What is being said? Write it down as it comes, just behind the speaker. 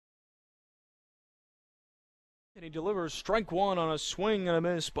And he delivers strike one on a swing and a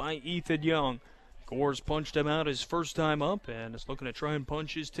miss by Ethan Young. Gores punched him out his first time up and is looking to try and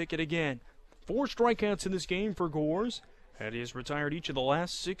punch his ticket again. 4 strikeouts in this game for Gores, and he has retired each of the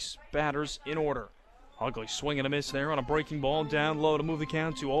last 6 batters in order. Ugly swing and a miss there on a breaking ball down low to move the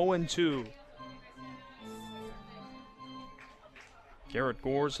count to 0-2. Garrett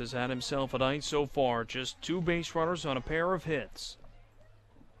Gores has had himself a night so far, just 2 base runners on a pair of hits.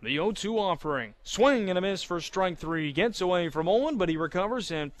 The 0-2 offering. Swing and a miss for strike 3. Gets away from Owen, but he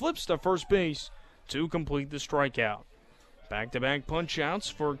recovers and flips to first base to complete the strikeout. Back-to-back punch-outs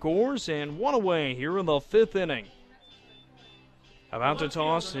for Gores and 1 away here in the 5th inning. About to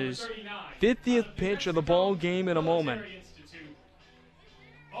toss his 50th pitch of the ball game in a moment.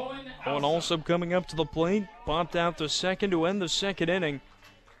 Owen also coming up to the plate, popped out to second to end the 2nd inning.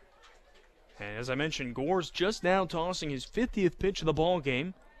 And as I mentioned, Gores just now tossing his 50th pitch of the ball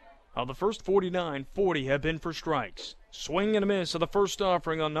game. Of the first 49, 40 have been for strikes. Swing and a miss of the first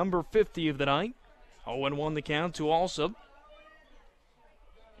offering on number 50 of the night. 0-1 the count to Alsop.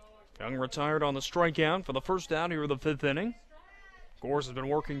 Young retired on the strikeout for the first out here of the 5th inning. Gores has been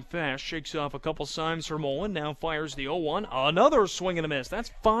working fast, shakes off a couple signs from Owen, now fires the 0-1. Another swing and a miss.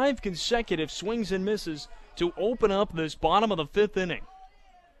 That's 5 consecutive swings and misses to open up this bottom of the 5th inning.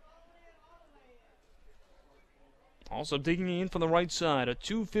 Also digging in from the right side, a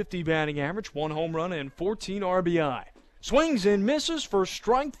 .250 batting average, 1 home run and 14 RBI. Swings and misses for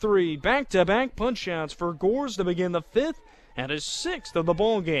strike 3. Back-to-back punch-outs for Gores to begin the 5th and his 6th of the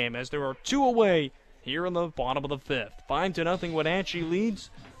ball game as there are 2 away here in the bottom of the 5th. 5-0 Wenatchee leads.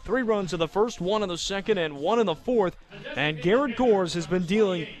 3 runs in the first, 1 in the 2nd, and 1 in the 4th. And Garrett Gores has been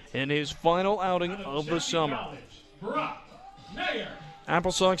dealing in his final outing of the summer.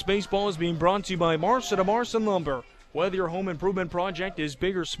 AppleSox Baseball is being brought to you by Marson & Marson Lumber. Whether your home improvement project is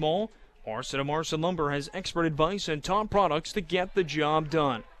big or small, Marson & Marson Lumber has expert advice and top products to get the job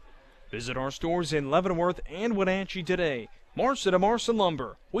done. Visit our stores in Leavenworth and Wenatchee today. Marson & Marson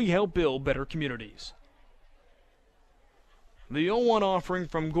Lumber. We help build better communities. The 0-1 offering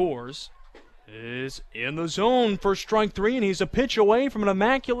from Gores is in the zone for strike 3, and he's a pitch away from an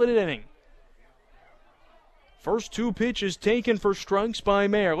immaculate inning. First 2 pitches taken for strikes by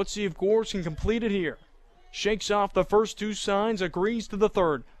Mayer. Let's see if Gores can complete it here. Shakes off the first 2 signs, agrees to the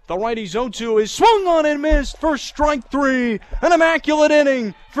 3rd. The righty's 0-2 is swung on and missed for strike 3. An immaculate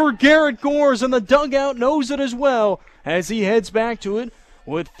inning for Garrett Gores, and the dugout knows it as well as he heads back to it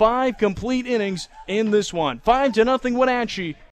with 5 complete innings in this one. 5-0 Wenatchee